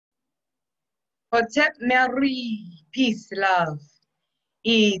Hotep Mary, peace, love.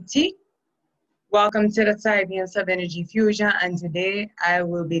 E.T. Welcome to the Science of Energy Fusion, and today I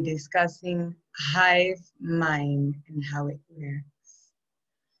will be discussing hive mind and how it works.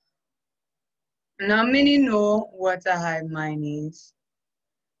 Now, many know what a hive mind is,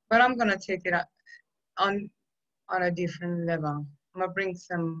 but I'm gonna take it on a different level. I'm gonna bring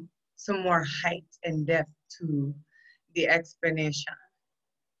some more height and depth to the explanation.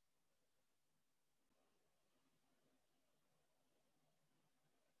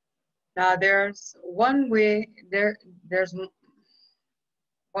 Now, there's one way that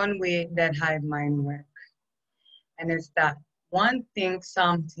hive mind works. And it's that one thinks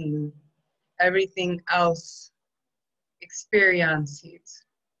something, everything else experiences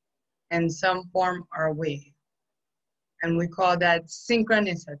in some form or way. And we call that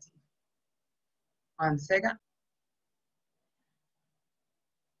synchronicity. 1 second.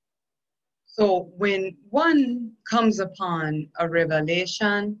 So when one comes upon a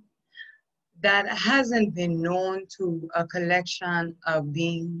revelation that hasn't been known to a collection of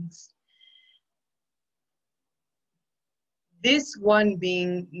beings, this one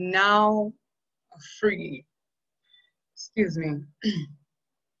being now free, excuse me,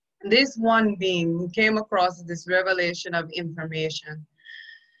 this one being who came across this revelation of information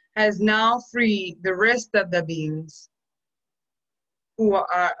has now freed the rest of the beings who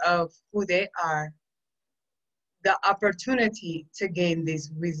are of who they are, the opportunity to gain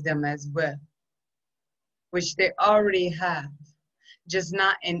this wisdom as well, which they already have, just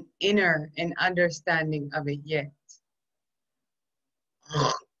not an inner and understanding of it yet.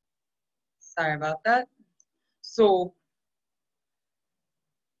 Sorry about that. So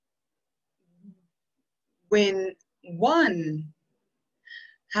when one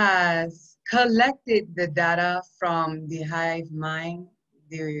has collected the data from the hive mind,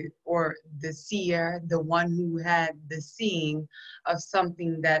 or the seer, the one who had the seeing of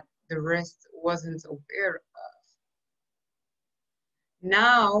something that the rest wasn't aware of.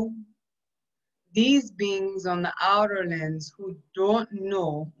 Now, these beings on the outer lens who don't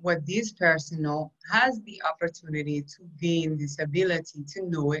know what this person knows has the opportunity to gain this ability to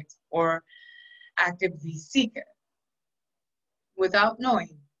know it or actively seek it without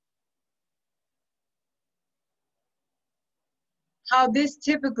knowing. How this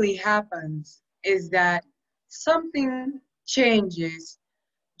typically happens is that something changes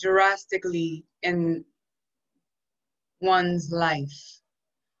drastically in one's life.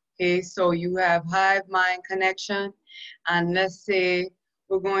 Okay, so you have hive mind connection, and let's say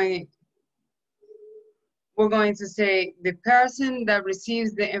we're going to say the person that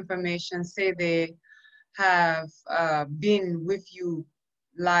receives the information, say they have been with you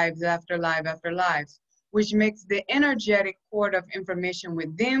lives after life after lives, which makes the energetic cord of information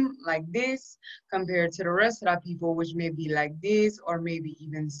with them like this compared to the rest of the people, which may be like this or maybe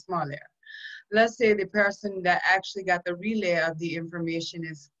even smaller. Let's say the person that actually got the relay of the information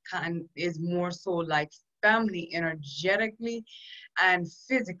is more so like family energetically and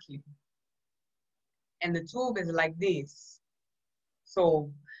physically. And the tube is like this.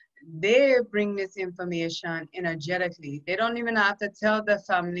 So they bring this information energetically. They don't even have to tell the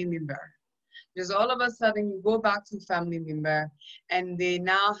family member. Just all of a sudden you go back to family member and they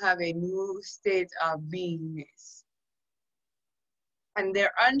now have a new state of beingness. And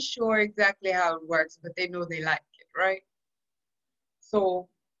they're unsure exactly how it works, but they know they like it, right? So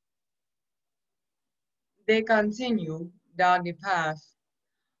they continue down the path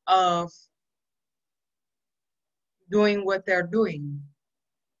of doing what they're doing.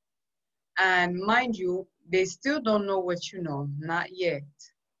 And mind you, they still don't know what you know, not yet.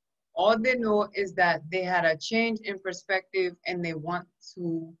 All they know is that they had a change in perspective and they want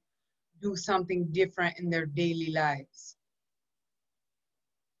to do something different in their daily lives.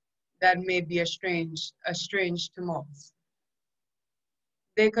 That may be a strange to most.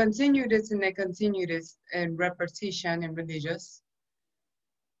 They continue this and they continue this in repetition in religious.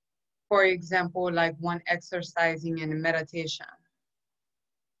 For example, like one exercising in meditation.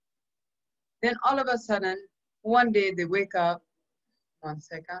 Then all of a sudden, one day they wake up, 1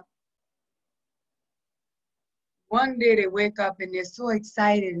 second. One day they wake up and they're so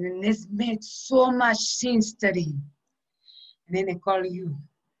excited and this makes so much sense to them. And then they call you.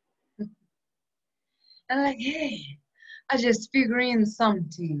 And like, hey, I just figuring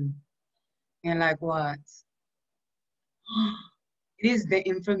something. And like, what? It is the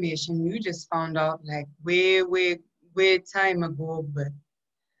information you just found out like way time ago, but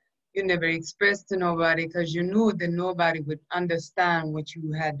you never expressed to nobody because you knew that nobody would understand what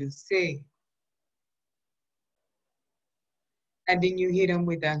you had to say. And then you hit them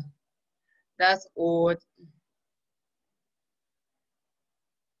with that That's odd.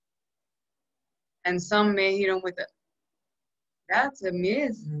 And some may hit them with a, that's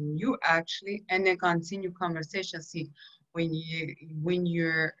amazing. You actually, and then continue conversation. See, when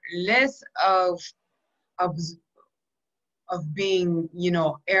you're less of of being, you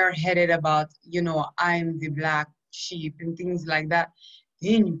know, airheaded about, you know, I'm the black sheep and things like that,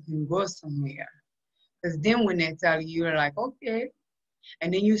 then you can go somewhere. Because then when they tell you, you're like, okay.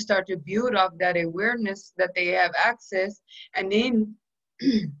 And then you start to build up that awareness that they have access. And then,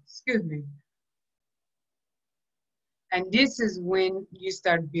 excuse me, and this is when you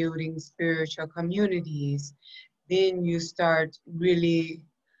start building spiritual communities. Then you start really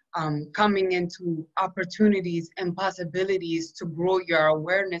coming into opportunities and possibilities to grow your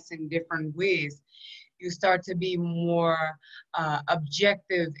awareness in different ways. You start to be more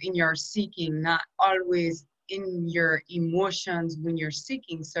objective in your seeking, not always in your emotions when you're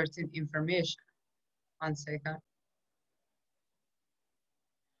seeking certain information. One second.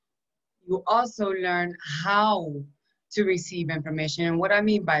 You also learn how to receive information. And what I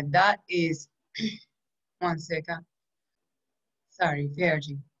mean by that is, one second, sorry,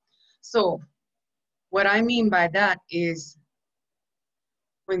 Virgie. So what I mean by that is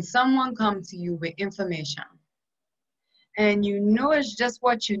when someone comes to you with information and you know it's just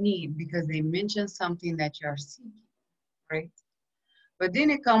what you need because they mentioned something that you're seeking, right? But then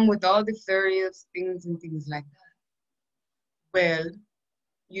it comes with all the various things and things like that. Well,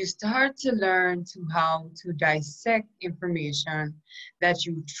 you start to learn to how to dissect information that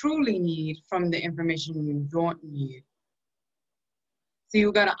you truly need from the information you don't need. So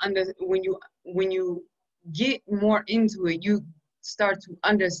you gotta when you get more into it, you start to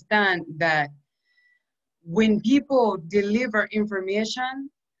understand that when people deliver information,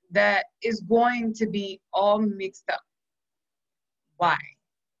 that is going to be all mixed up. Why?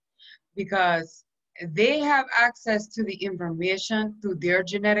 Because they have access to the information through their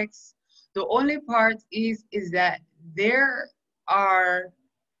genetics. The only part is that there are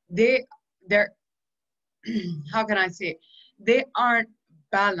they they're how can I say it? They aren't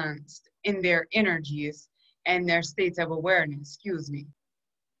balanced in their energies and their states of awareness, excuse me.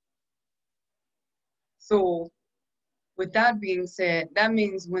 So with that being said, that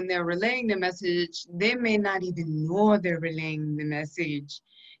means when they're relaying the message, they may not even know they're relaying the message.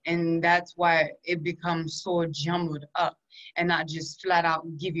 And that's why it becomes so jumbled up and not just flat out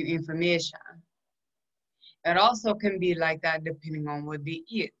give you information. It also can be like that depending on what they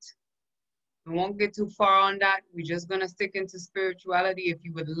eat. We won't get too far on that. We're just going to stick into spirituality. If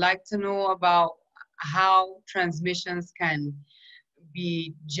you would like to know about how transmissions can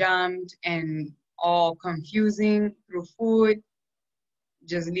be jammed and all confusing through food,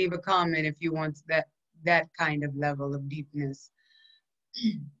 just leave a comment if you want that kind of level of deepness.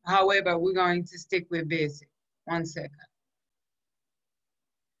 However, we're going to stick with basic. One second.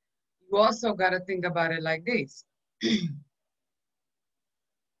 You also got to think about it like this.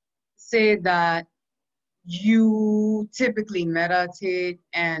 Say that you typically meditate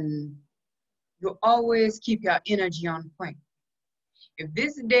and you always keep your energy on point. If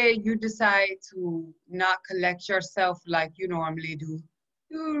this day you decide to not collect yourself like you normally do,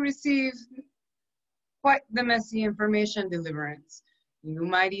 you receive quite the messy information deliverance. You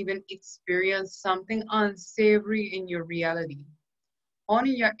might even experience something unsavory in your reality.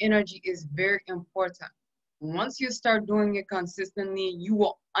 Owning your energy is very important. Once you start doing it consistently, you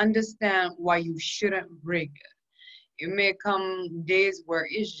will understand why you shouldn't break it. It may come days where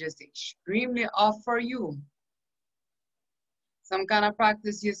it's just extremely off for you. Some kind of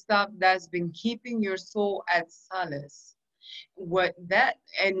practice you stop that's been keeping your soul at solace.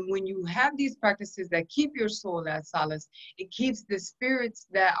 And when you have these practices that keep your soul at solace, it keeps the spirits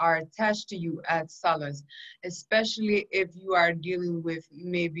that are attached to you at solace, especially if you are dealing with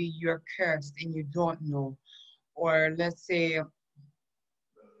maybe you're cursed and you don't know, or let's say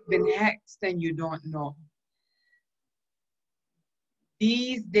been hexed and you don't know.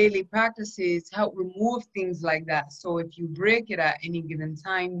 These daily practices help remove things like that. So if you break it at any given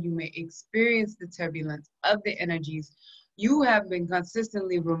time, you may experience the turbulence of the energies you have been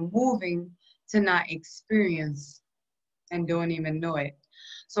consistently removing to not experience and don't even know it.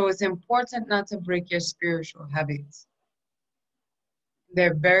 So it's important not to break your spiritual habits.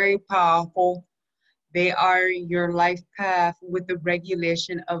 They're very powerful. They are your life path with the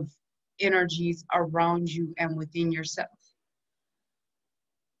regulation of energies around you and within yourself.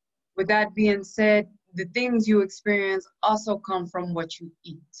 With that being said, the things you experience also come from what you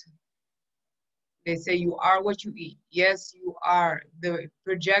eat. They say you are what you eat. Yes, you are. The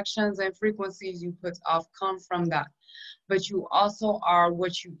projections and frequencies you put off come from that. but you also are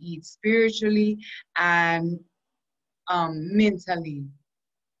what you eat spiritually and mentally,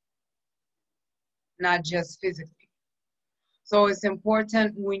 not just physically. So it's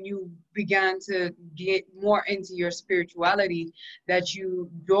important when you began to get more into your spirituality that you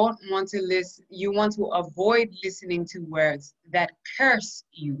don't want to listen, you want to avoid listening to words that curse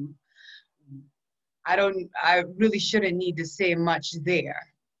you. I really shouldn't need to say much there.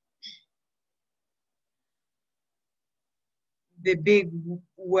 The big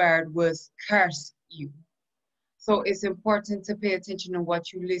word was curse you. So it's important to pay attention to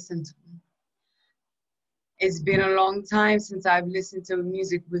what you listen to. It's been a long time since I've listened to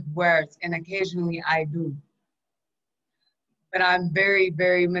music with words, and occasionally I do. But I'm very,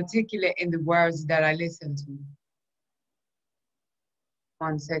 very meticulous in the words that I listen to.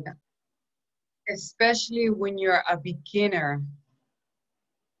 One second. Especially when you're a beginner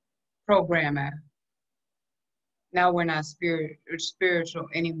programmer. Now we're not spiritual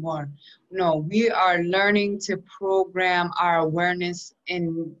anymore. No, we are learning to program our awareness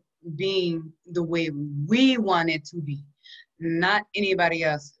in being the way we want it to be, not anybody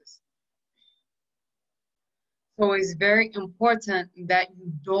else's. So it's very important that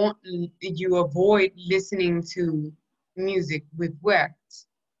you avoid listening to music with words.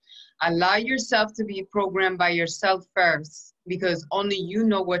 Allow yourself to be programmed by yourself first, because only you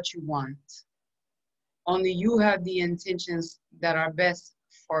know what you want. Only you have the intentions that are best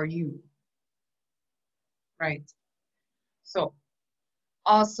for you, right? So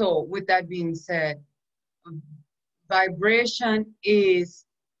also, with that being said, vibration is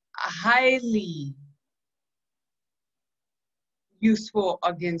highly useful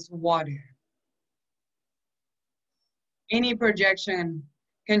against water. Any projection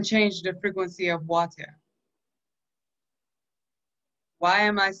can change the frequency of water. Why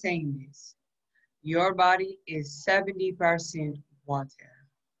am I saying this? Your body is 70% water.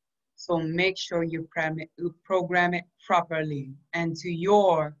 So make sure you program it properly and to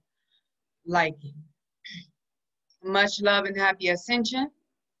your liking. Much love and happy ascension.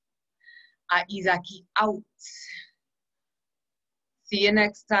 Aizaki out. See you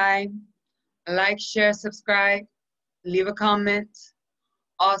next time. Like, share, subscribe, leave a comment.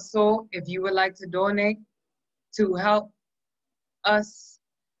 Also, if you would like to donate to help us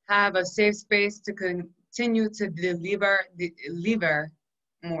have a safe space to continue to deliver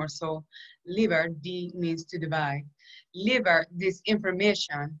more so, deliver, D means to divide, deliver this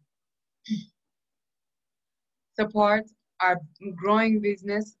information, support our growing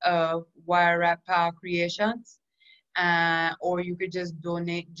business of Wire Wrap Power Creations, or you could just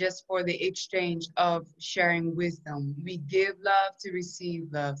donate just for the exchange of sharing wisdom. We give love to receive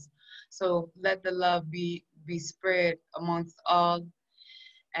love. So let the love be spread amongst all.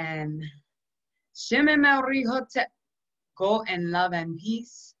 And Sheme Maori Hotep, go in love and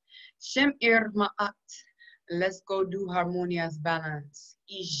peace. Shem Ir Ma'at, let's go do harmonious balance.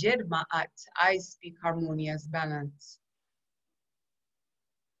 Ijed Ma'at, I speak harmonious balance.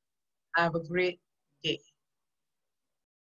 Have a great day.